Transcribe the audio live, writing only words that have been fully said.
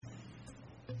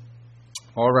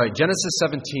All right, Genesis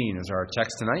 17 is our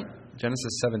text tonight.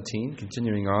 Genesis 17,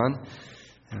 continuing on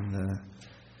in the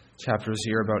chapters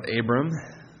here about Abram.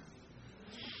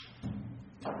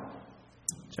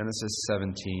 Genesis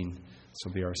 17, this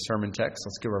will be our sermon text.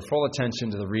 Let's give our full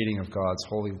attention to the reading of God's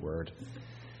holy word.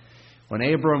 When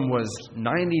Abram was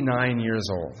 99 years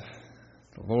old,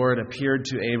 the Lord appeared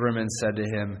to Abram and said to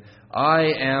him,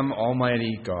 I am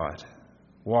Almighty God.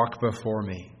 Walk before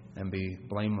me and be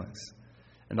blameless.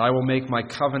 And I will make my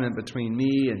covenant between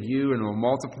me and you and will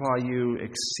multiply you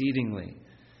exceedingly.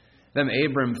 Then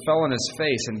Abram fell on his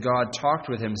face, and God talked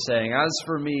with him, saying, As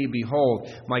for me, behold,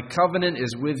 my covenant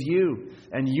is with you,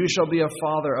 and you shall be a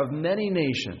father of many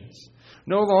nations.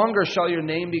 No longer shall your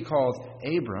name be called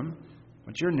Abram,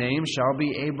 but your name shall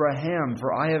be Abraham,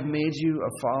 for I have made you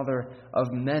a father of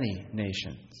many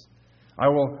nations. I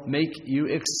will make you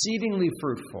exceedingly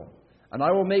fruitful, and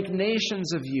I will make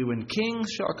nations of you, and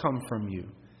kings shall come from you.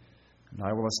 And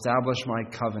I will establish my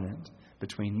covenant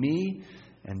between me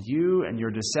and you and your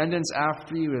descendants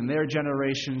after you and their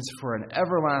generations for an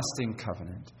everlasting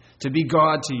covenant, to be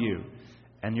God to you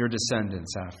and your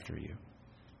descendants after you.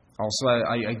 Also,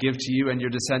 I give to you and your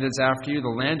descendants after you the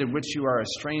land in which you are a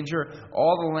stranger,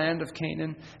 all the land of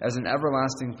Canaan, as an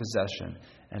everlasting possession,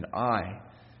 and I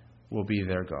will be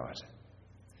their God.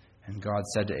 And God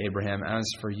said to Abraham, As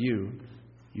for you,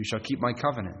 you shall keep my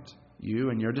covenant,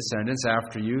 you and your descendants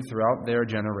after you throughout their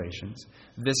generations.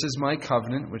 This is my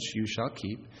covenant which you shall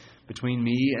keep between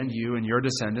me and you and your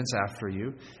descendants after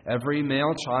you. Every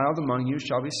male child among you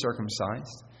shall be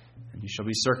circumcised, and you shall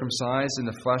be circumcised in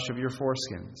the flesh of your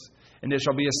foreskins. And it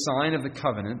shall be a sign of the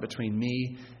covenant between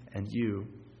me and you.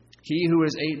 He who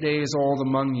is 8 days old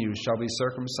among you shall be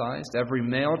circumcised, every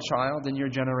male child in your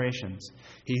generations.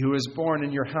 He who is born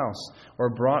in your house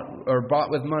or bought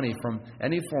with money from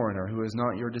any foreigner who is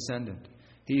not your descendant.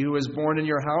 He who is born in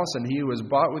your house and he who is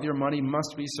bought with your money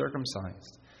must be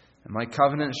circumcised. And my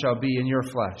covenant shall be in your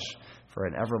flesh for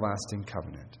an everlasting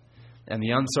covenant. And the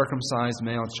uncircumcised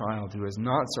male child who is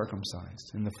not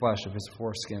circumcised in the flesh of his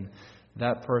foreskin,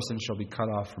 that person shall be cut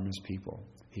off from his people.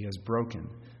 He has broken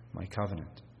my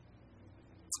covenant.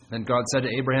 Then God said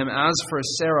to Abraham, As for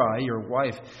Sarai, your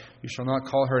wife, you shall not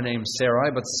call her name Sarai,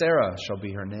 but Sarah shall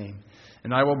be her name.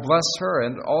 And I will bless her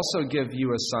and also give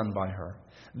you a son by her.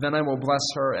 Then I will bless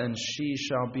her, and she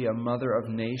shall be a mother of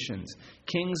nations.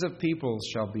 Kings of peoples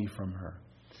shall be from her.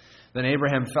 Then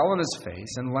Abraham fell on his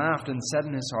face and laughed and said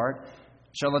in his heart,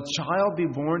 Shall a child be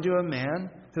born to a man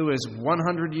who is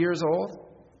 100 years old?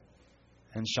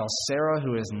 And shall Sarah,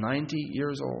 who is 90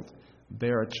 years old,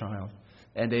 bear a child?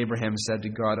 And Abraham said to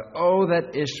God, Oh,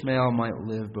 that Ishmael might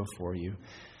live before you.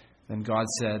 Then God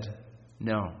said,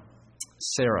 No,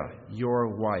 Sarah,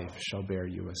 your wife, shall bear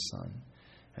you a son,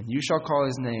 and you shall call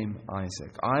his name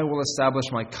Isaac. I will establish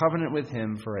my covenant with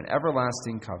him for an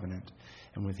everlasting covenant,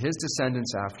 and with his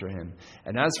descendants after him.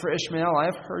 And as for Ishmael, I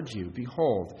have heard you.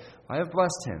 Behold, I have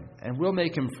blessed him, and will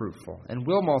make him fruitful, and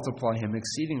will multiply him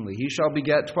exceedingly. He shall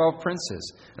beget 12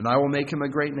 princes, and I will make him a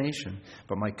great nation.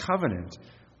 But my covenant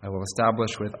I will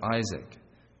establish with Isaac,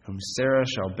 whom Sarah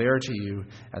shall bear to you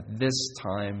at this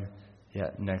time,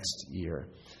 yet next year.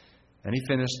 And he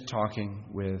finished talking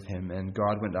with him, and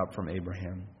God went up from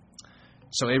Abraham.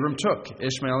 So Abram took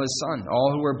Ishmael his son,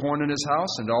 all who were born in his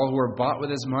house, and all who were bought with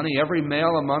his money, every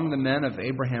male among the men of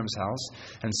Abraham's house,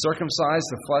 and circumcised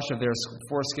the flesh of their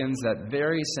foreskins that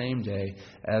very same day,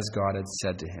 as God had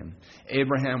said to him.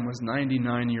 Abraham was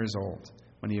 99 years old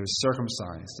when he was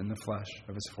circumcised in the flesh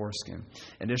of his foreskin.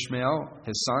 And Ishmael,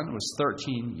 his son, was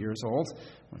 13 years old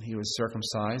when he was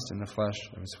circumcised in the flesh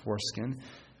of his foreskin.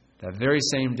 That very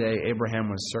same day, Abraham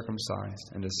was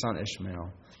circumcised, and his son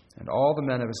Ishmael, and all the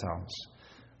men of his house,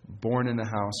 born in the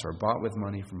house or bought with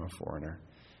money from a foreigner,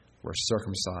 were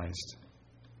circumcised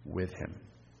with him.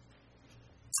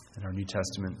 And our New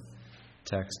Testament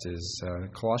text is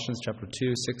Colossians chapter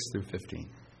 2, 6 through 15.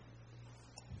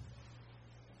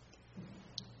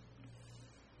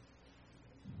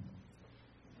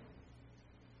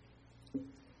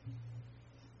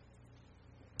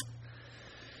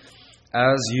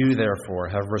 As you, therefore,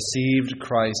 have received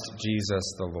Christ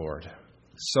Jesus the Lord,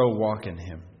 so walk in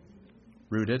him,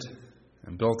 rooted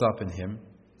and built up in him,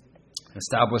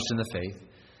 established in the faith,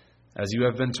 as you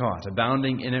have been taught,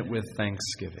 abounding in it with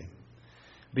thanksgiving.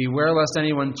 Beware lest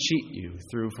anyone cheat you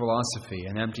through philosophy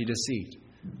and empty deceit,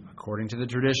 according to the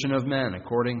tradition of men,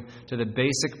 according to the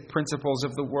basic principles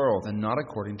of the world, and not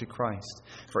according to Christ.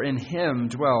 For in him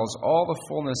dwells all the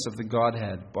fullness of the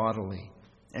Godhead bodily,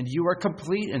 and you are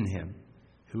complete in him,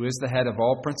 who is the head of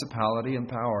all principality and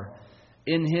power.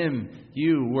 In him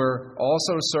you were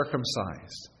also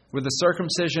circumcised, with the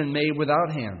circumcision made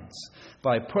without hands,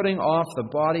 by putting off the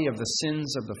body of the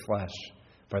sins of the flesh,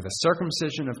 by the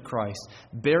circumcision of Christ,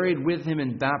 buried with him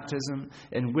in baptism,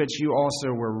 in which you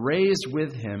also were raised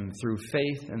with him through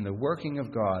faith in the working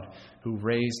of God, who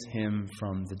raised him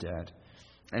from the dead.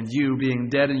 And you, being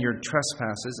dead in your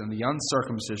trespasses and the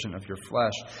uncircumcision of your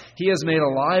flesh, he has made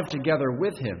alive together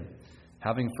with him,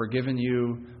 having forgiven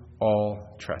you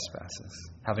all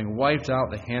trespasses, having wiped out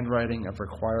the handwriting of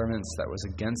requirements that was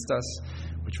against us,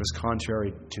 which was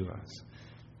contrary to us.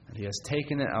 And he has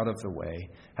taken it out of the way,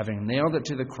 having nailed it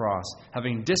to the cross,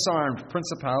 having disarmed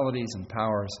principalities and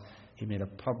powers, he made a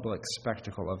public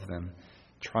spectacle of them,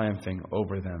 triumphing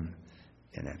over them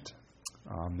in it.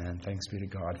 Amen. Thanks be to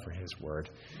God for his word.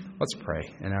 Let's pray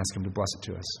and ask him to bless it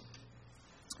to us.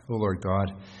 O Lord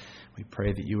God, we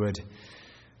pray that you would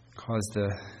cause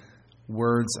the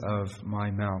words of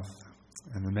my mouth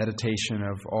and the meditation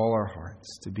of all our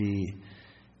hearts to be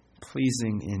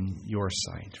pleasing in your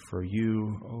sight. For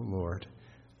you, O Lord,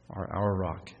 are our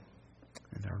rock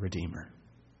and our Redeemer.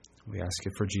 We ask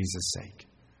it for Jesus' sake.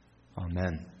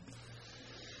 Amen.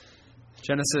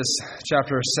 Genesis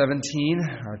chapter 17,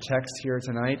 our text here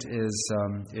tonight, is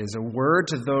a word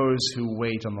to those who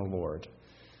wait on the Lord.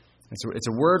 It's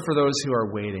a word for those who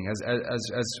are waiting.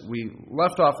 As we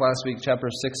left off last week, chapter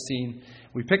 16,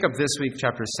 we pick up this week,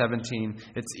 chapter 17.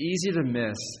 It's easy to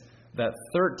miss that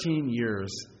 13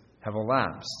 years have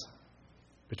elapsed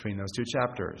between those two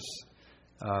chapters.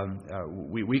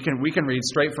 We can read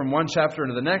straight from one chapter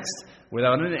into the next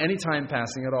without any time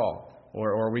passing at all.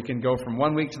 Or we can go from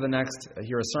one week to the next,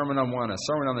 hear a sermon on one, a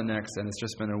sermon on the next, and it's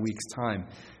just been a week's time.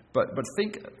 But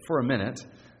think for a minute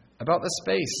about the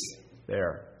space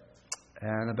there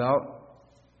and about,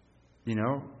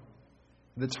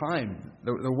 the time,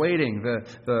 the waiting, the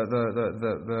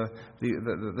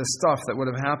stuff that would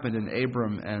have happened in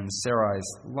Abram and Sarai's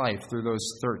life through those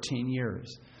 13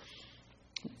 years.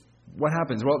 What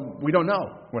happens? Well, we don't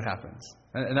know what happens.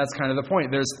 And that's kind of the point.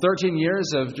 There's 13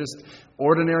 years of just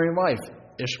ordinary life.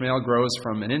 Ishmael grows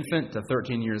from an infant to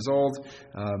 13 years old.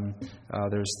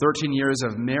 There's 13 years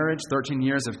of marriage, 13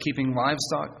 years of keeping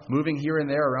livestock, moving here and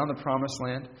there around the promised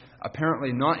land,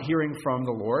 apparently not hearing from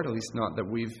the Lord, at least not that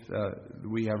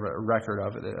we have a record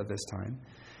of it at this time.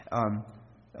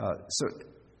 So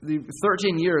the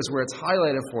 13 years where it's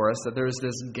highlighted for us that there's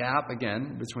this gap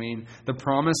again between the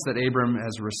promise that Abram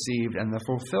has received and the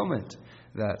fulfillment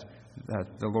that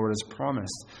the Lord has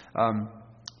promised.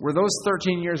 Were those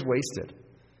 13 years wasted?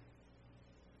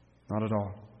 Not at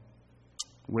all.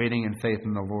 Waiting in faith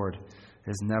in the Lord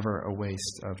is never a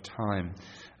waste of time.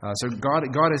 So God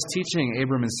is teaching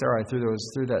Abram and Sarai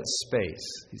through that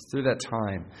space, through that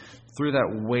time, through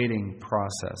that waiting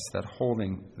process, that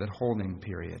holding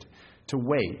period, to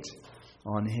wait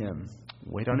on Him,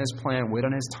 wait on His plan, wait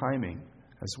on His timing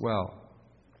as well.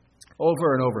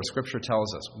 Over and over, Scripture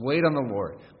tells us, wait on the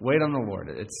Lord, wait on the Lord.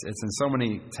 It's in so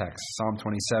many texts, Psalm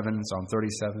 27, Psalm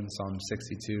 37, Psalm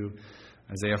 62,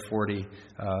 Isaiah 40,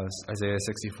 Isaiah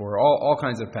 64, all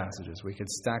kinds of passages. We could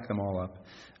stack them all up.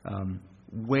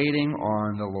 Waiting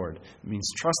on the Lord means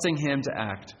trusting Him to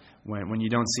act when you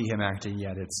don't see Him acting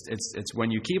yet. It's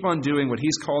when you keep on doing what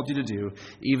He's called you to do,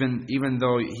 even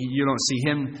though you don't see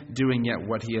Him doing yet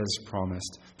what He has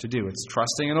promised to do. It's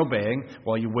trusting and obeying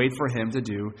while you wait for Him to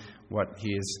do what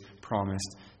He has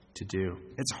promised to do.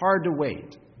 It's hard to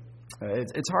wait.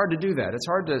 It's hard to do that. It's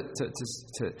hard to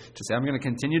say, I'm going to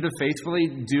continue to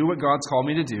faithfully do what God's called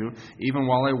me to do, even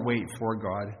while I wait for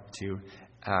God to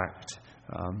act.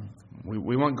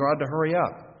 We want God to hurry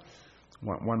up.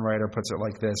 One writer puts it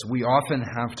like this: we often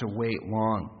have to wait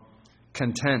long,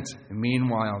 content,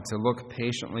 meanwhile, to look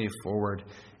patiently forward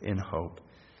in hope.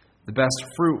 The best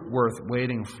fruit worth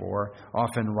waiting for,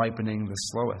 often ripening the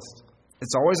slowest.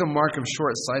 It's always a mark of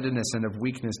short-sightedness and of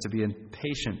weakness to be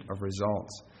impatient of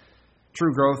results.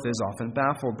 True growth is often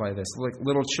baffled by this, like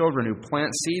little children who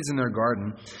plant seeds in their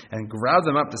garden and grab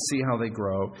them up to see how they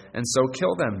grow, and so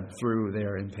kill them through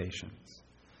their impatience.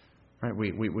 Right?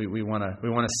 We want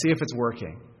to see if it's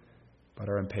working, but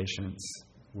our impatience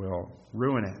will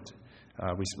ruin it.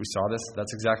 We saw this.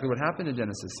 That's exactly what happened in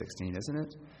Genesis 16, isn't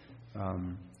it?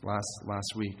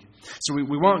 Last week. So we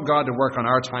want God to work on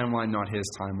our timeline, not His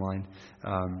timeline.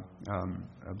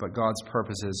 But God's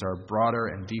purposes are broader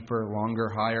and deeper, longer,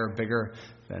 higher, bigger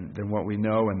than what we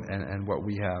know and what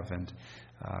we have. And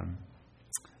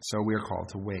so we are called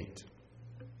to wait.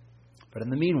 But in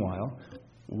the meanwhile,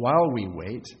 while we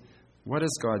wait, what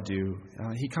does God do?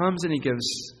 He comes and He gives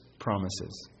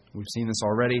promises. We've seen this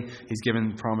already. He's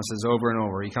given promises over and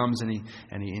over. He comes and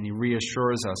he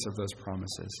reassures us of those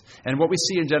promises. And what we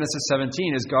see in Genesis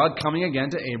 17 is God coming again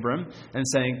to Abram and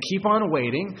saying, keep on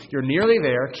waiting. You're nearly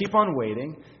there. Keep on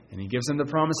waiting. And he gives him the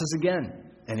promises again.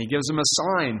 And he gives him a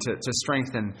sign to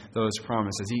strengthen those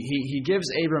promises. He gives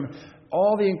Abram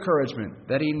all the encouragement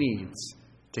that he needs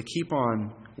to keep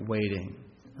on waiting,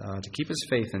 to keep his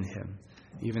faith in him,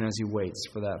 even as he waits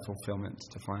for that fulfillment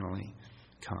to finally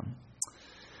come.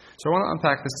 So I want to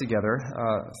unpack this together,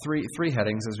 three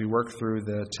headings as we work through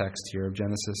the text here of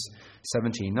Genesis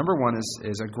 17. Number one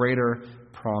is a greater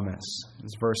promise.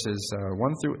 It's verses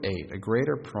 1 through 8, a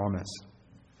greater promise.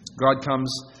 God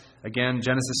comes, again,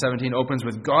 Genesis 17 opens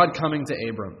with God coming to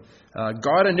Abram.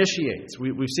 God initiates.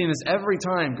 We've seen this every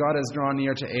time God has drawn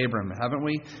near to Abram, haven't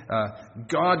we?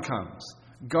 God comes.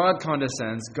 God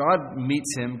condescends. God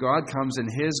meets him. God comes in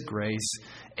his grace.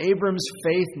 Abram's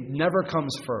faith never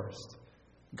comes first.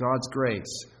 God's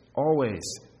grace always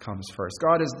comes first.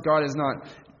 God is not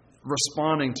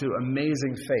responding to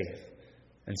amazing faith,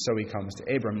 and so he comes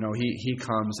to Abram. No, he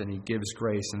comes and he gives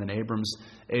grace, and then Abram's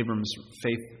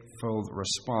faithful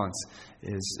response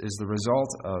is the result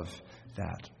of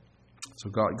that. So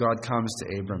God comes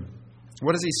to Abram.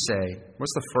 What does he say?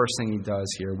 What's the first thing he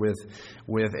does here with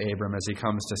Abram as he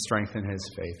comes to strengthen his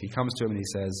faith? He comes to him and he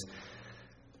says,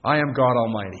 I am God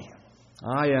Almighty.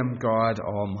 I am God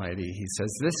Almighty. He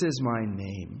says, this is my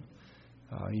name.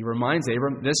 He reminds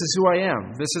Abram, this is who I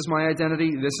am. This is my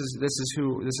identity. This is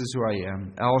who I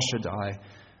am. El Shaddai,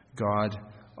 God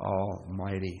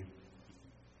Almighty.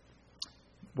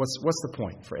 What's the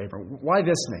point for Abram? Why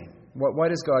this name? Why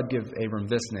does God give Abram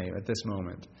this name at this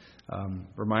moment,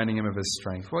 reminding him of his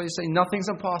strength? Well, you say, nothing's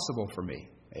impossible for me,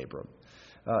 Abram.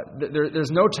 There's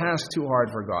no task too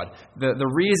hard for God.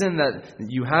 The reason that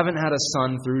you haven't had a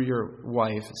son through your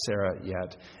wife, Sarah,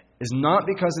 yet is not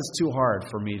because it's too hard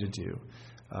for me to do.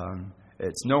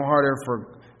 It's no harder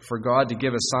for God to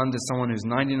give a son to someone who's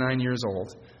 99 years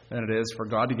old than it is for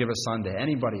God to give a son to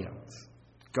anybody else.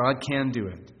 God can do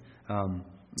it.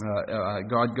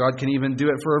 God can even do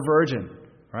it for a virgin,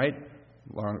 right?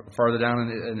 Farther down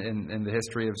in the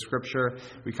history of Scripture,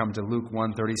 we come to Luke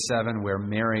 1:37, where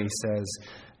Mary says,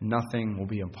 nothing will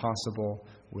be impossible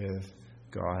with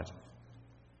God.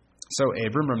 So,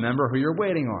 Abram, remember who you're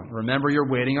waiting on. Remember you're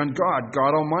waiting on God,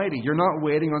 God Almighty. You're not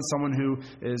waiting on someone who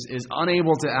is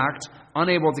unable to act,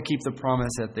 unable to keep the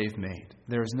promise that they've made.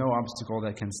 There's no obstacle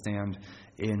that can stand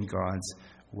in God's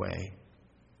way.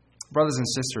 Brothers and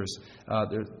sisters,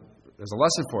 there's a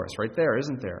lesson for us right there,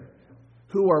 isn't there?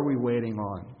 Who are we waiting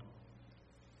on?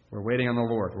 We're waiting on the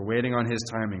Lord. We're waiting on his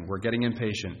timing. We're getting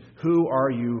impatient. Who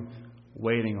are you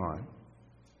waiting on?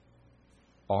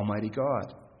 Almighty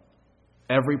God.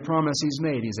 Every promise he's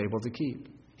made, he's able to keep.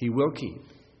 He will keep.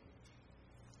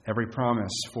 Every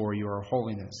promise for your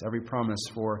holiness. Every promise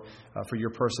for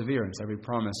your perseverance. Every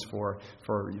promise for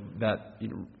that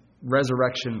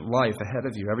resurrection life ahead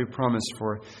of you. Every promise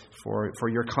for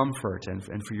your comfort and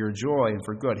for your joy and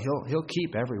for good. He'll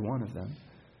keep every one of them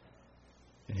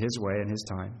in his way and his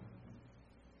time.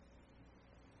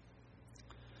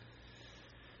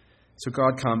 So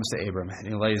God comes to Abram and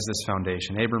he lays this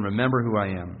foundation. Abram, remember who I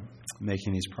am,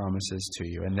 making these promises to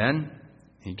you. And then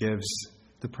he gives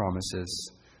the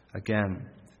promises again.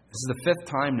 This is the fifth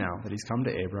time now that he's come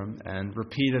to Abram and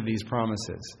repeated these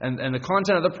promises. And the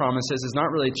content of the promises is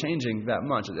not really changing that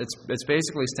much. It's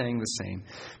basically staying the same.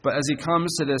 But as he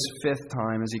comes to this fifth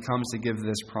time, as he comes to give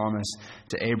this promise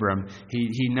to Abram,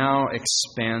 he now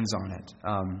expands on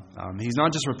it. He's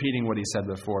not just repeating what he said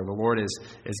before. The Lord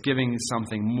is giving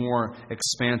something more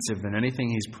expansive than anything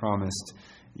he's promised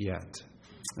yet.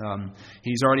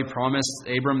 He's already promised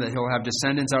Abram that he'll have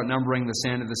descendants outnumbering the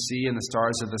sand of the sea and the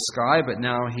stars of the sky, but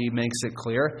now he makes it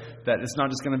clear that it's not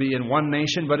just going to be in one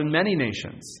nation, but in many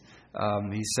nations.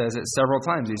 He says it several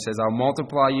times. He says, I'll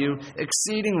multiply you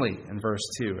exceedingly in verse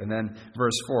 2. And then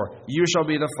verse 4, you shall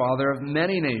be the father of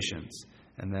many nations.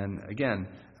 And then again,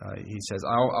 he says,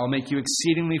 I'll make you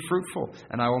exceedingly fruitful,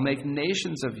 and I will make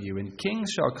nations of you, and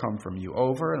kings shall come from you.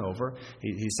 Over and over,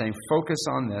 he's saying, focus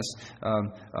on this.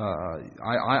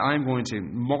 I'm going to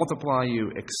multiply you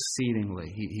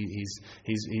exceedingly.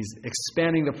 He's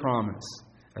expanding the promise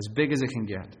as big as it can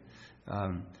get.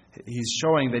 He's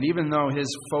showing that even though his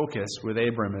focus with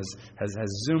Abram has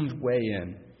zoomed way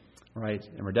in, right?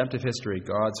 In redemptive history,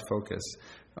 God's focus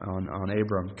on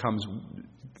Abram comes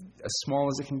as small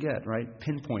as it can get, right?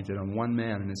 Pinpointed on one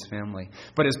man and his family.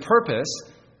 But his purpose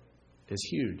is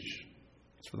huge.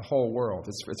 It's for the whole world.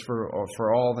 It's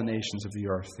for all the nations of the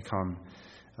earth to come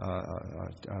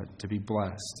to be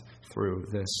blessed through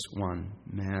this one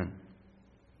man.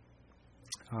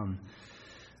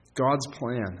 God's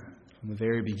plan from the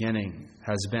very beginning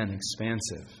has been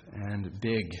expansive and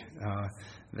big.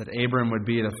 That Abram would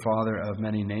be the father of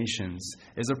many nations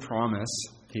is a promise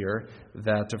here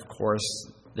that, of course,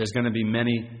 there's going to be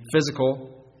many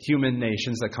physical human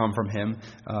nations that come from him.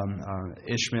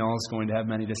 Ishmael is going to have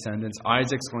many descendants.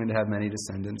 Isaac's going to have many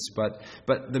descendants. But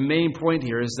the main point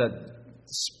here is that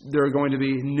there are going to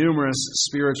be numerous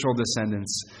spiritual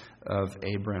descendants of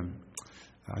Abram.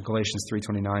 Galatians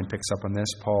 3:29 picks up on this.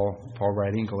 Paul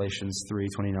writing, Galatians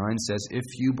 3:29 says, "If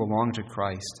you belong to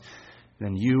Christ,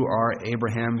 then you are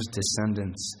Abraham's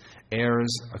descendants,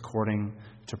 heirs according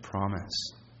to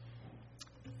promise."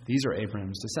 These are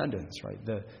Abraham's descendants, right?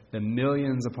 The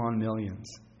millions upon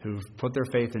millions who've put their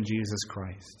faith in Jesus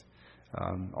Christ.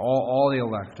 All the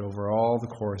elect over all the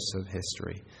course of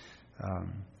history.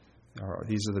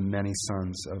 These are the many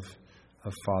sons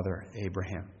of Father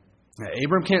Abraham. Now,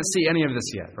 Abram can't see any of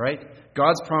this yet, right?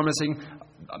 God's promising,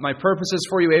 "My purposes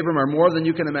for you, Abram, are more than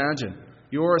you can imagine.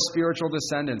 Your spiritual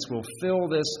descendants will fill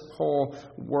this whole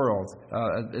world."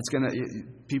 It's going to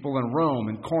people in Rome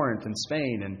and Corinth and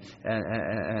Spain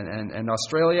and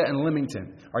Australia and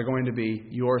Leamington are going to be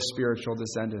your spiritual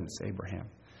descendants, Abraham.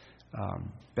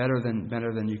 Better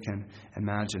than you can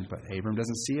imagine. But Abram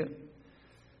doesn't see it.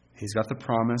 He's got the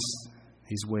promise.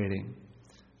 He's waiting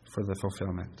for the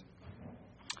fulfillment.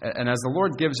 And as the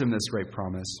Lord gives him this great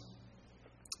promise,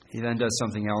 he then does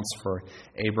something else for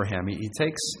Abraham. He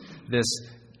takes this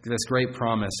great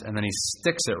promise and then he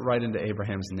sticks it right into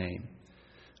Abraham's name.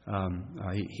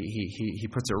 He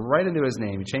puts it right into his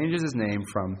name. He changes his name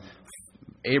from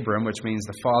Abram, which means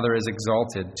the father is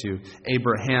exalted, to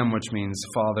Abraham, which means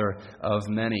father of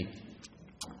many.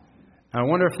 And I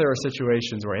wonder if there are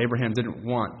situations where Abraham didn't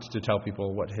want to tell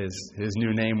people what his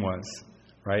new name was,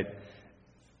 right?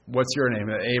 What's your name?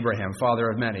 Abraham, father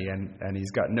of many, and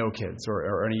he's got no kids,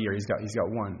 or in a year he's got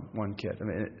one kid. I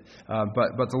mean,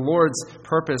 but the Lord's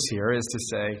purpose here is to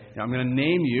say, I'm going to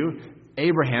name you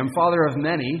Abraham, father of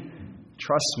many.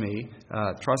 Trust me,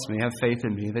 have faith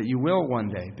in me that you will one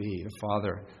day be the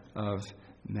father of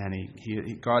many.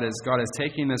 God is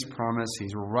taking this promise.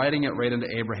 He's writing it right into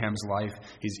Abraham's life.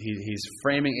 He's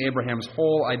framing Abraham's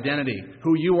whole identity.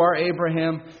 Who you are,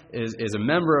 Abraham, is a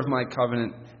member of my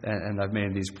covenant, and I've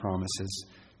made these promises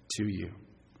to you.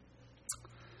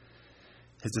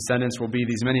 His descendants will be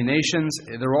these many nations.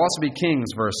 There will also be kings,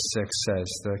 verse 6 says.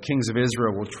 The kings of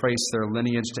Israel will trace their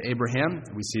lineage to Abraham.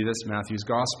 We see this. Matthew's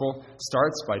gospel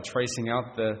starts by tracing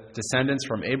out the descendants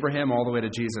from Abraham all the way to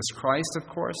Jesus Christ, of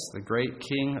course, the great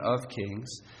King of kings.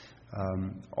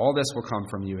 All this will come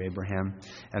from you, Abraham.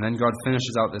 And then God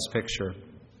finishes out this picture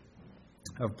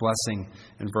of blessing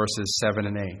in verses 7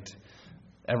 and 8.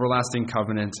 Everlasting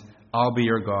covenant, I'll be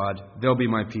your God. They'll be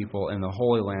my people in the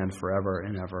Holy Land forever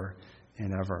and ever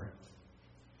and ever.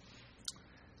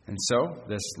 And so,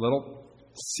 this little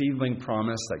seedling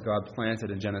promise that God planted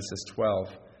in Genesis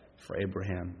 12 for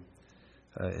Abraham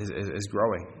is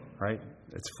growing, right?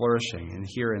 It's flourishing. And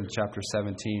here in chapter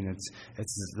 17,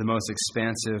 it's the most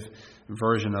expansive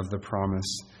version of the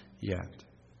promise yet.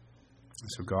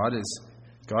 So God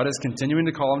is continuing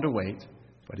to call him to wait,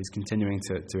 but he's continuing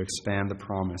to expand the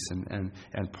promise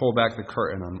and pull back the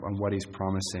curtain on what he's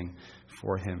promising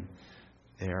for him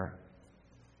there.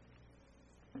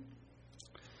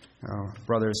 Now,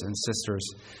 brothers and sisters,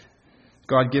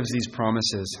 God gives these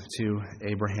promises to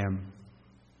Abraham.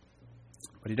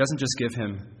 But he doesn't just give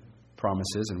him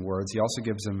promises and words. He also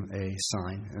gives him a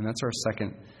sign. And that's our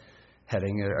second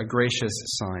heading, a gracious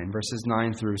sign. Verses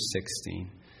 9 through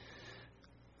 16.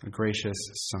 A gracious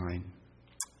sign.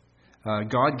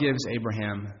 God gives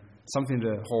Abraham something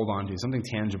to hold on to, something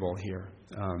tangible here.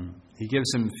 He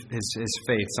gives him his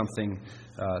faith, something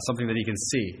that he can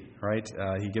see, right?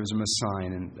 He gives him a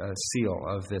sign and a seal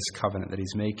of this covenant that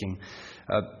he's making.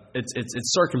 It's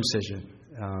circumcision.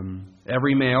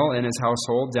 Every male in his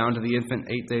household, down to the infant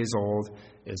 8 days old,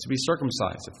 is to be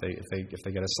circumcised. If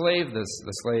they get a slave, the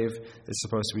slave is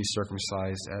supposed to be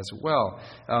circumcised as well.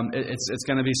 It's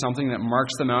going to be something that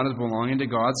marks them out as belonging to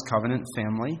God's covenant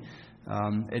family.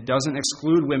 It doesn't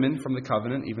exclude women from the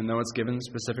covenant, even though it's given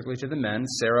specifically to the men.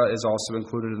 Sarah is also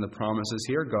included in the promises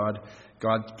here. God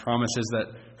promises that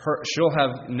she'll have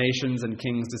nations and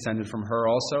kings descended from her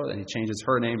also, and he changes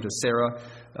her name to Sarah.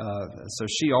 So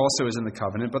she also is in the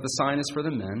covenant, but the sign is for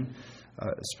the men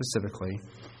specifically,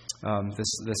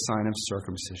 this sign of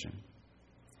circumcision.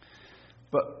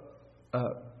 But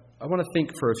I want to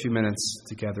think for a few minutes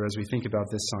together as we think about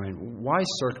this sign. Why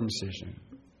circumcision?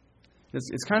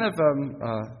 It's kind of,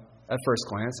 at first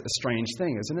glance, a strange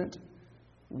thing, isn't it?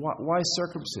 Why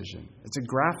circumcision? It's a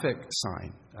graphic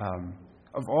sign.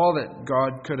 of all that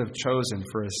God could have chosen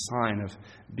for a sign of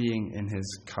being in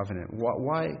his covenant.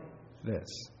 Why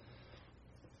this?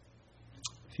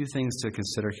 A few things to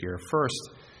consider here.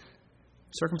 First,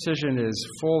 circumcision is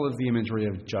full of the imagery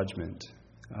of judgment.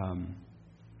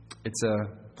 It's a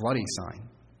bloody sign.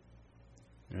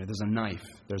 There's a knife.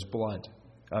 There's blood.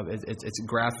 It's a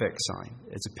graphic sign.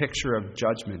 It's a picture of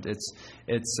judgment.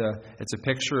 It's a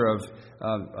picture of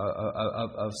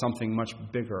something much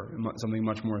bigger, something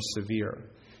much more severe.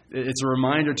 It's a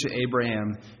reminder to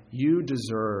Abraham, you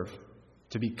deserve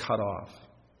to be cut off.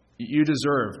 You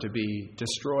deserve to be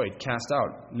destroyed, cast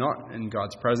out, not in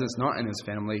God's presence, not in his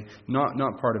family,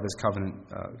 not part of his covenant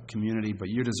community, but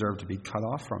you deserve to be cut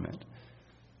off from it.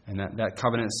 And that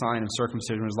covenant sign of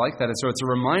circumcision was like that. And so it's a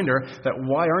reminder that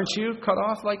why aren't you cut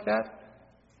off like that?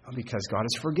 Well, because God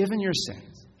has forgiven your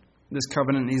sins. This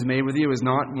covenant he's made with you is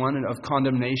not one of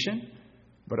condemnation,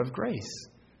 but of grace.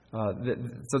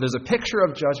 So there's a picture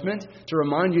of judgment to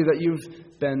remind you that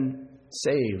you've been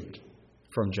saved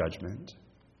from judgment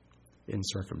in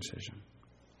circumcision.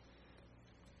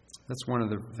 That's one of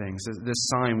the things. This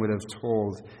sign would have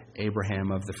told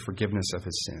Abraham of the forgiveness of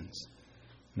his sins,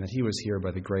 and that he was here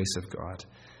by the grace of God,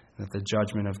 and that the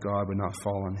judgment of God would not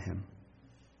fall on him.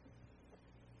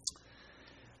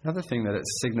 Another thing that it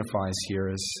signifies here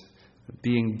is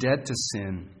being dead to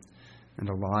sin and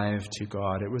alive to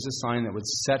God. It was a sign that would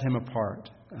set him apart.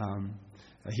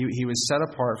 He was set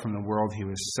apart from the world he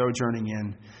was sojourning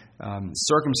in.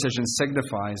 Circumcision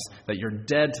signifies that you're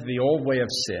dead to the old way of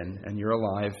sin and you're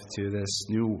alive to this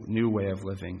new way of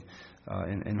living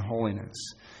in holiness.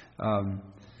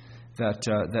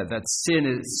 That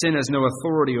sin has no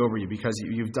authority over you because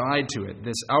you've died to it.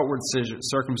 This outward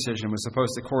circumcision was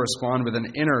supposed to correspond with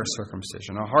an inner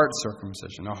circumcision, a heart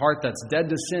circumcision, a heart that's dead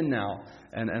to sin now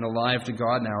and alive to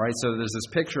God now, right? So there's this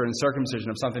picture in circumcision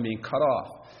of something being cut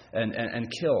off and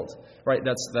killed, right?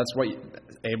 That's what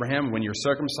Abraham, when you're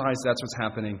circumcised, that's what's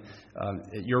happening.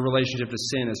 Your relationship to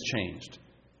sin has changed.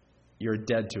 You're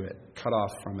dead to it, cut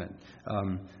off from it.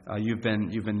 You've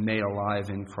been made alive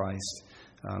in Christ.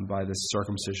 By this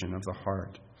circumcision of the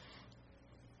heart.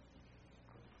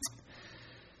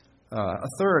 A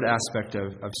third aspect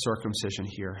of circumcision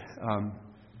here.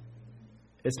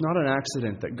 It's not an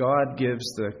accident that God gives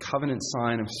the covenant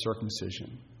sign of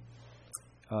circumcision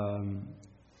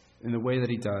in the way that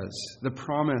he does. The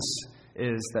promise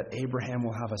is that Abraham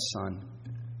will have a son.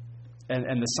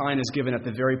 And the sign is given at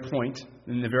the very point,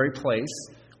 in the very place,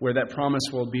 where that promise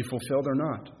will be fulfilled or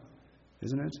not.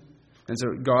 Isn't it? And so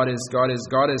God is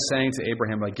saying to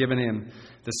Abraham, by giving him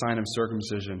the sign of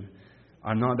circumcision,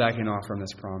 I'm not backing off from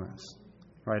this promise.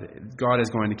 Right? God is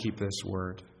going to keep this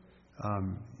word.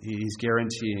 He's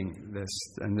guaranteeing this,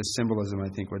 and this symbolism, I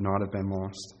think, would not have been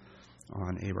lost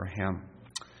on Abraham.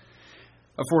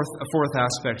 A fourth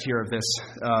aspect here of this,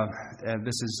 and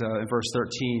this is in verse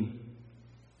 13.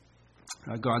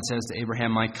 God says to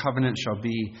Abraham, my covenant shall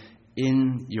be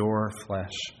in your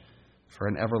flesh for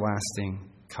an everlasting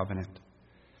covenant.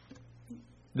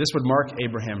 This would mark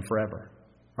Abraham forever,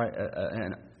 right?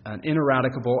 An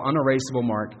ineradicable, unerasable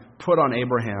mark put on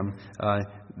Abraham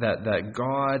that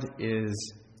God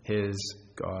is his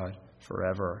God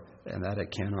forever and that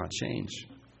it cannot change.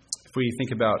 If we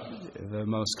think about the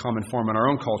most common form in our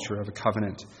own culture of a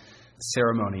covenant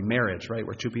ceremony, marriage, right,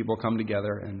 where two people come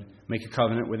together and make a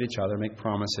covenant with each other, make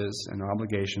promises and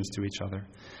obligations to each other.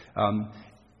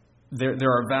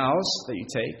 There are vows that you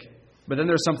take. But then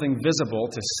there's something visible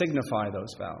to signify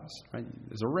those vows. Right?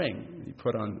 There's a ring you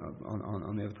put on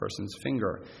the other person's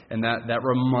finger. And that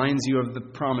reminds you of the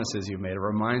promises you've made. It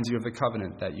reminds you of the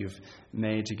covenant that you've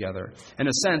made together. In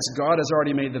a sense, God has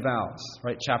already made the vows.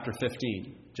 Right? Chapter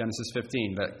 15, Genesis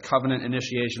 15, the covenant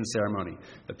initiation ceremony.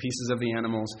 The pieces of the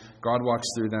animals, God walks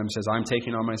through them, says, I'm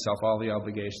taking on myself all the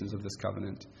obligations of this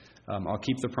covenant. I'll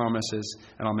keep the promises,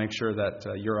 and I'll make sure that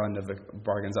your end of the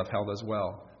bargain's upheld as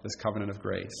well. This covenant of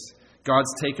grace.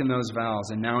 God's taken those vows,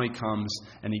 and now he comes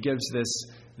and he gives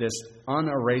this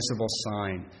unerasable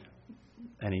sign,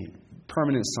 and a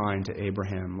permanent sign to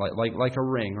Abraham, like a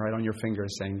ring right on your finger,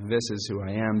 saying, this is who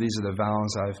I am, these are the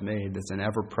vows I've made. It's an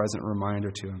ever-present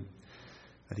reminder to him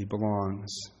that he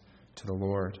belongs to the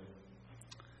Lord.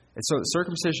 And so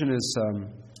circumcision is,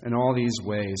 in all these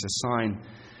ways, a sign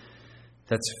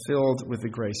that's filled with the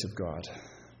grace of God.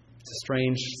 It's a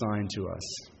strange sign to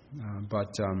us.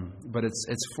 But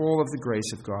it's full of the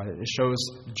grace of God. It shows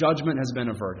judgment has been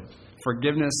averted.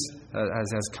 Forgiveness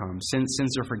has come.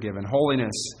 Sins are forgiven.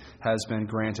 Holiness has been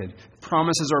granted.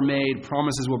 Promises are made.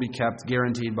 Promises will be kept,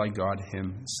 guaranteed by God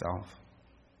himself.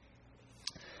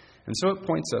 And so it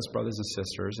points us, brothers and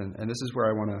sisters, and this is where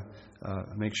I want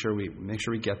to make sure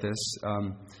we get this.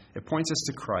 It points us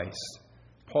to Christ.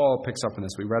 Paul picks up on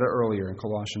this. We read it earlier in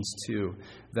Colossians 2,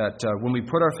 that when we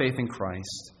put our faith in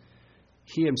Christ,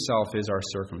 He Himself is our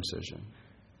circumcision.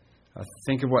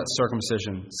 Think of what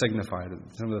circumcision signified.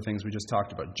 Some of the things we just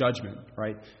talked about. Judgment,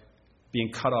 right?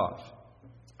 Being cut off.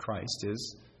 Christ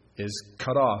is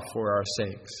cut off for our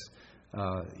sakes.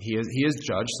 He is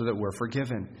judged so that we're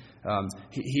forgiven.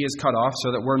 He is cut off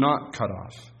so that we're not cut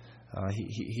off.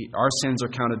 Our sins are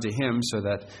counted to Him so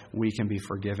that we can be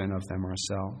forgiven of them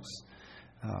ourselves.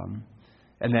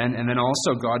 And then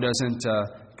also God doesn't.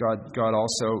 God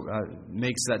also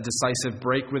makes that decisive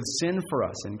break with sin for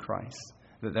us in Christ.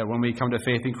 That when we come to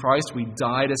faith in Christ, we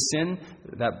die to sin.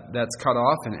 That's cut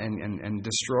off and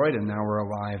destroyed, and now we're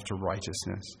alive to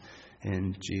righteousness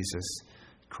in Jesus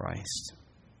Christ.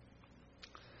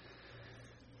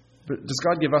 But does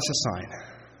God give us a sign?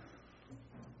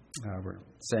 We're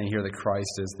saying here that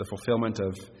Christ is the fulfillment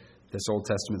of this Old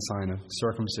Testament sign of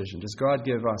circumcision. Does God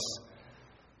give us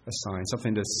a sign,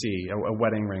 something to see, a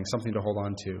wedding ring, something to hold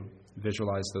on to,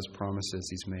 visualize those promises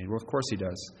He's made? Well, of course He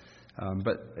does.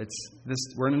 But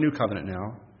we're in a new covenant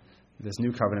now, this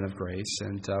new covenant of grace,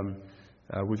 and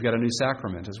we've got a new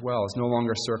sacrament as well. It's no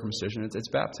longer circumcision, it's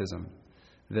baptism.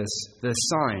 This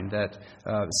sign that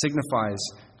signifies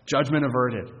judgment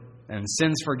averted and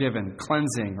sins forgiven,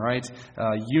 cleansing, right?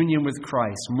 Union with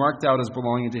Christ, marked out as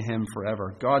belonging to Him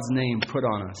forever. God's name put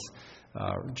on us,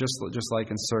 just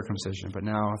like in circumcision. But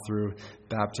now through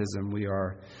baptism we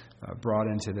are brought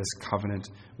into this covenant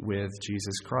with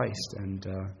Jesus Christ, and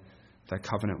that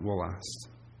covenant will last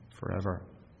forever.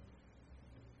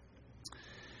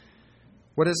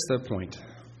 What is the point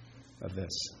of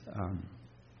this?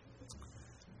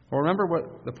 Well, remember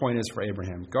what the point is for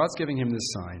Abraham. God's giving him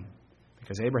this sign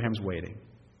because Abraham's waiting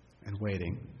and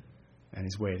waiting, and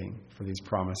he's waiting for these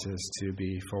promises to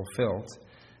be fulfilled.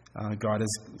 God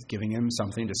is giving him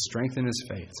something to strengthen his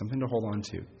faith, something to hold on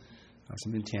to,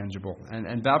 something tangible.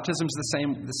 And baptism's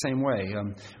the same way.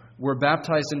 We're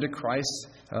baptized into Christ.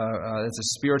 It's a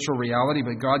spiritual reality,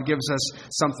 but God gives us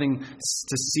something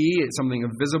to see, something, a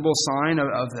visible sign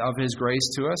of His grace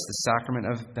to us, the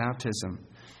sacrament of baptism.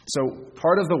 So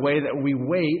part of the way that we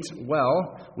wait,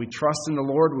 we trust in the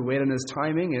Lord, we wait on His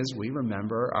timing, is we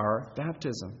remember our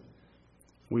baptism.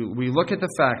 We look at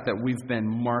the fact that we've been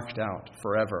marked out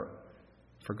forever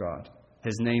for God.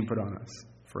 His name put on us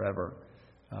forever.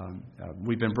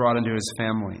 We've been brought into His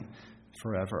family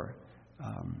forever.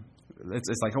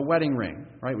 It's like a wedding ring,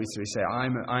 right? We say,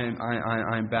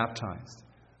 I'm baptized.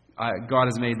 God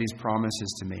has made these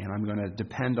promises to me, and I'm going to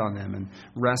depend on them and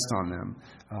rest on them.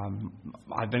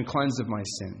 I've been cleansed of my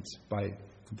sins by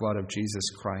the blood of Jesus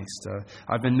Christ.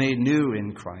 I've been made new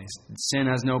in Christ. Sin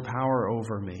has no power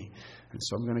over me. And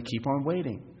so I'm going to keep on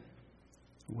waiting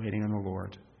on the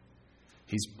Lord.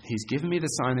 He's given me the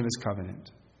sign of His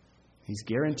covenant. He's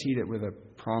guaranteed it with a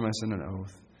promise and an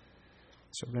oath.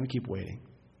 So I'm going to keep waiting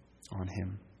on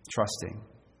Him, trusting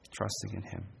in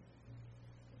Him.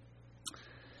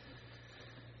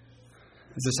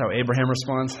 Is this how Abraham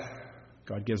responds?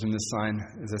 God gives him this sign.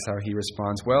 Is this how he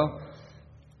responds? Well,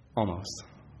 almost.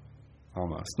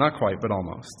 Not quite, but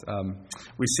almost.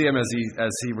 We see him as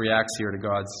he reacts here to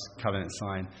God's covenant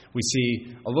sign. We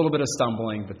see a little bit of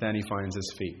stumbling, but then he finds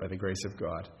his feet by the grace of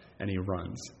God, and he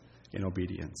runs in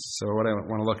obedience. So what I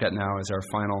want to look at now is our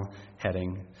final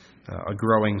heading, a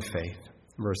growing faith,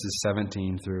 verses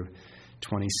 17 through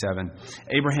 27.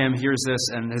 Abraham hears this,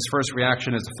 and his first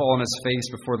reaction is to fall on his face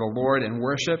before the Lord and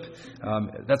worship.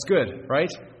 That's good,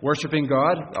 right? Worshiping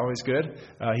God, always good.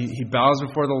 He bows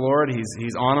before the Lord.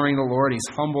 He's honoring the Lord.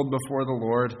 He's humbled before the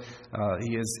Lord.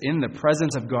 He is in the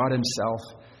presence of God Himself,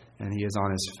 and he is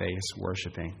on his face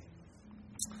worshiping.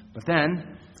 But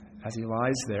then, as he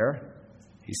lies there,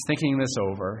 he's thinking this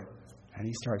over, and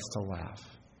he starts to laugh.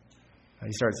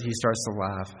 He starts to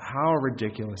laugh. How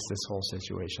ridiculous this whole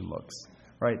situation looks,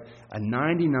 right? A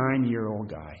 99-year-old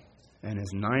guy and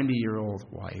his 90-year-old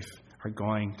wife are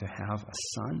going to have a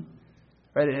son,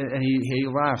 right? And he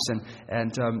laughs,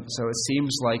 and so it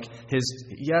seems like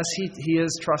he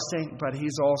is trusting, but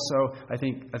he's also I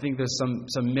think there's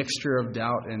some mixture of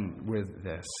doubt with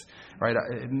this, right?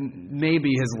 Maybe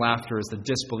his laughter is the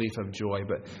disbelief of joy,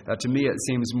 but to me it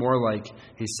seems more like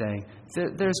he's saying,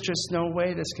 there's just no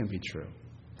way this can be true.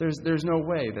 There's no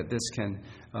way that this can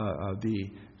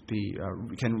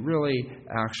can really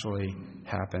actually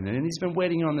happen. And he's been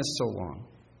waiting on this so long.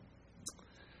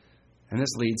 And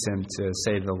this leads him to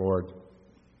say to the Lord,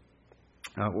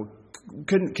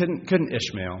 couldn't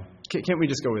Ishmael Can't we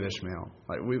just go with Ishmael?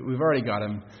 Like we've already got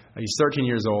him. He's 13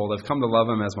 years old. I've come to love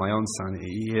him as my own son.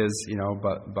 He is,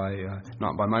 but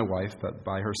not by my wife, but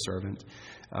by her servant.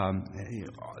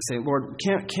 Say, Lord,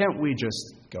 can't we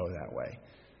just go that way?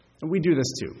 And we do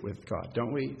this too with God,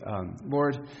 don't we?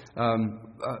 Lord,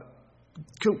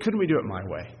 couldn't we do it my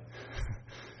way?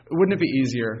 Wouldn't it be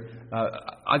easier?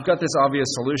 I've got this obvious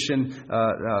solution.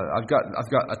 I've got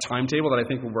a timetable that I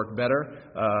think will work better.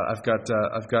 I've got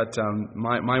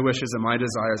my wishes and my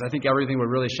desires. I think everything would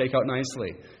really shake out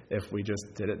nicely if we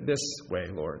just did it this way,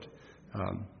 Lord.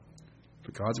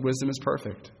 But God's wisdom is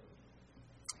perfect.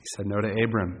 He said no to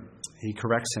Abram. He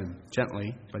corrects him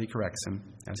gently, but he corrects him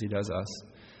as he does us.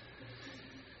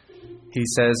 He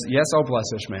says, yes, I'll bless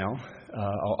Ishmael.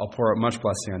 I'll pour out much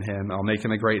blessing on him. I'll make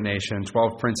him a great nation.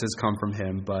 12 princes come from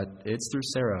him. But it's through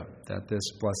Sarah that this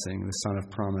blessing, the son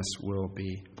of promise, will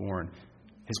be born.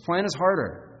 His plan is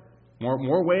harder.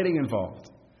 More waiting involved.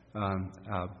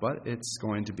 But it's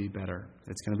going to be better.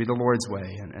 It's going to be the Lord's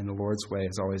way. And the Lord's way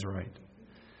is always right.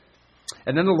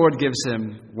 And then the Lord gives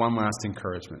him one last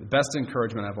encouragement. The best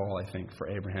encouragement of all, I think, for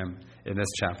Abraham in this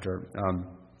chapter.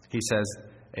 He says,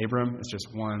 Abram, it's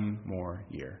just one more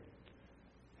year.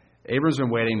 Abram's been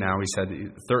waiting now, he said,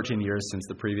 13 years since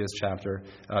the previous chapter,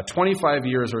 25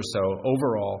 years or so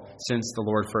overall since the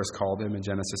Lord first called him in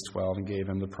Genesis 12 and gave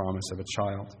him the promise of a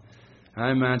child. And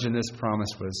I imagine this promise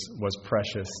was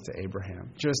precious to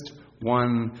Abraham. Just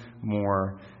one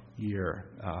more year.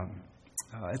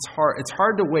 It's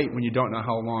hard to wait when you don't know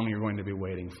how long you're going to be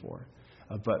waiting for.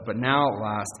 But now at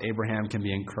last, Abraham can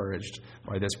be encouraged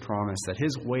by this promise that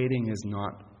his waiting is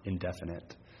not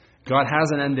indefinite. God has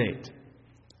an end date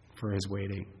for his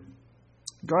waiting.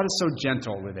 God is so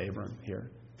gentle with Abram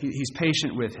here. He's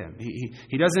patient with him.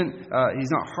 He doesn't.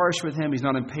 He's not harsh with him. He's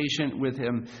not impatient with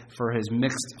him for his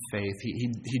mixed faith.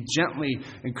 He gently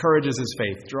encourages his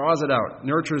faith, draws it out,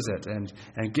 nurtures it,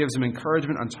 and gives him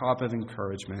encouragement on top of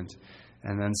encouragement,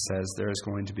 and then says there is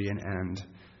going to be an end.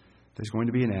 There's going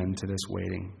to be an end to this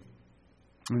waiting.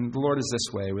 And the Lord is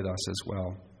this way with us as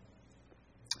well.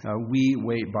 We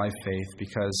wait by faith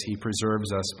because he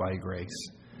preserves us by grace.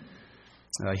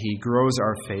 He grows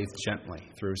our faith gently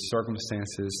through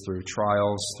circumstances, through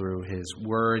trials, through his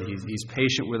word. He's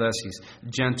patient with us. He's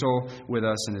gentle with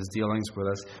us in his dealings with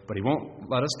us. But he won't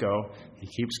let us go. He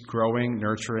keeps growing,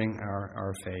 nurturing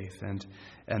our faith. And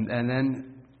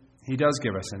then he does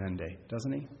give us an end date,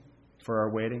 doesn't he, for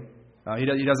our waiting? He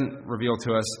doesn't reveal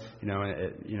to us, in a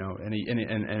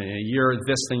year,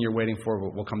 this thing you're waiting for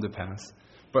will come to pass.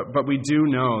 But we do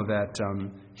know that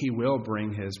he will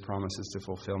bring his promises to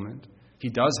fulfillment. He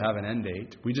does have an end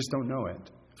date. We just don't know it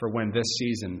for when this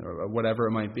season or whatever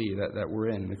it might be that we're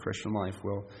in the Christian life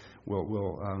will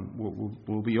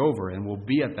be over, and we'll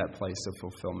be at that place of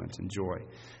fulfillment and joy.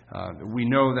 We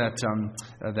know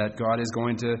that God is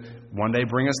going to one day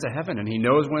bring us to heaven, and he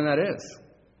knows when that is,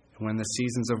 when the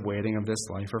seasons of waiting of this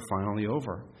life are finally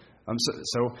over.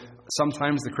 So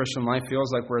sometimes the Christian life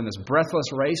feels like we're in this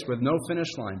breathless race with no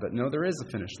finish line, but no, there is a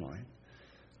finish line.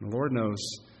 And the Lord knows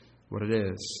what it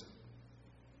is.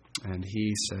 And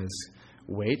he says,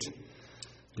 wait,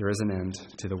 there is an end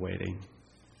to the waiting.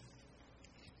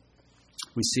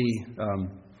 We see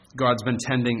God's been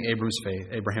tending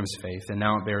Abraham's faith, and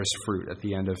now it bears fruit at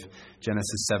the end of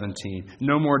Genesis 17.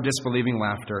 No more disbelieving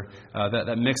laughter.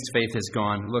 That mixed faith is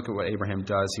gone. Look at what Abraham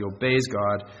does. He obeys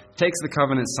God, takes the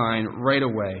covenant sign right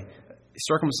away,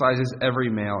 circumcises every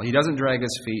male. He doesn't drag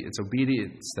his feet. It's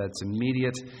obedience that's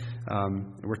immediate.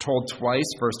 We're told twice,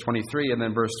 verse 23 and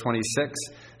then verse 26,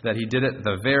 that he did it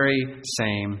the very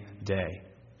same day.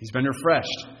 He's been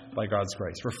refreshed by God's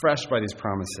grace, refreshed by these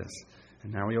promises.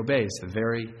 And now he obeys the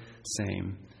very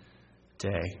same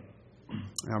day.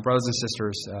 Now, brothers and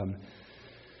sisters,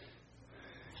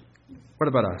 what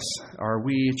about us? Are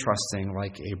we trusting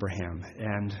like Abraham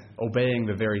and obeying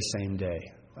the very same day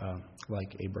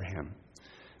like Abraham?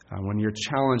 When you're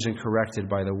challenged and corrected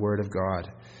by the Word of God,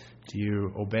 do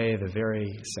you obey the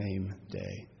very same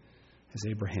day as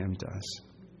Abraham does?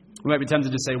 We might be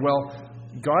tempted to say, well,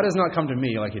 God has not come to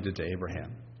me like he did to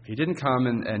Abraham. He didn't come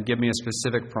and give me a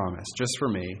specific promise just for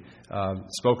me,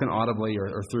 spoken audibly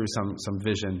or through some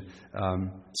vision.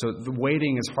 So the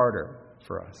waiting is harder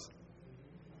for us.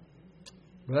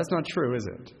 But that's not true, is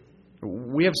it?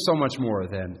 We have so much more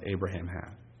than Abraham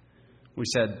had. We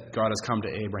said God has come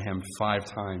to Abraham 5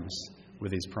 times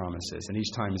with these promises, and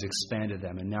each time he's expanded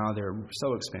them, and now they're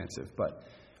so expansive. But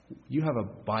you have a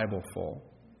Bible full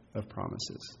of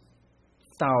promises.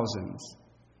 Thousands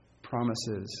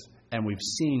promises, and we've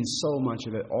seen so much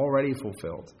of it already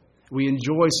fulfilled. We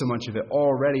enjoy so much of it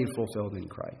already fulfilled in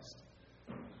Christ.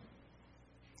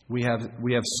 We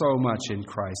have so much in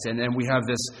Christ. And we have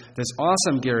this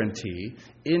awesome guarantee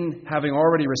in having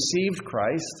already received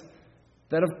Christ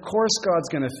that, of course, God's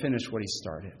going to finish what He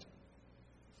started.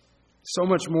 So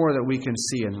much more that we can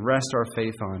see and rest our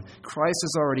faith on. Christ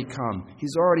has already come.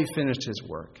 He's already finished His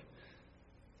work.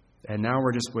 And now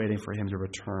we're just waiting for Him to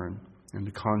return and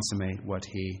to consummate what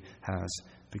He has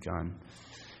begun.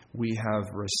 We have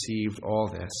received all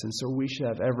this, and so we should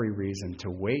have every reason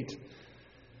to wait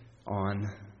on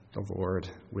the Lord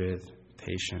with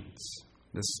patience.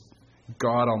 This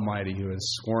God Almighty who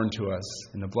has sworn to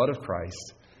us in the blood of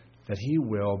Christ that He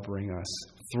will bring us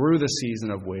through the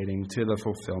season of waiting to the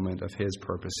fulfillment of His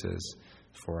purposes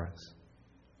for us.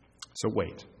 So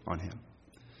wait on Him.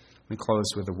 We close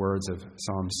with the words of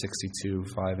Psalm 62,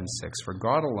 5 and 6. For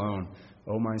God alone,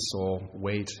 O my soul,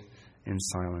 wait in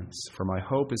silence, for my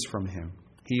hope is from Him.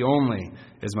 He only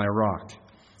is my rock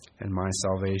and my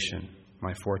salvation,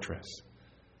 my fortress.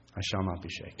 I shall not be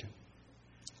shaken.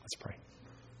 Let's pray.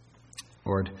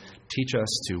 Lord, teach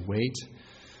us to wait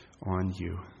on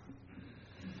You.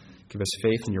 Give us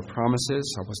faith in Your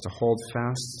promises. Help us to hold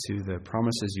fast to the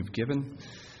promises You've given.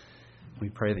 We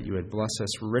pray that You would bless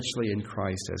us richly in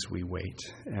Christ as we wait.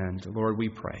 And Lord, we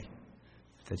pray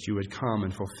that You would come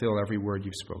and fulfill every word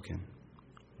You've spoken.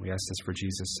 We ask this for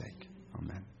Jesus' sake.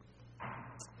 Amen.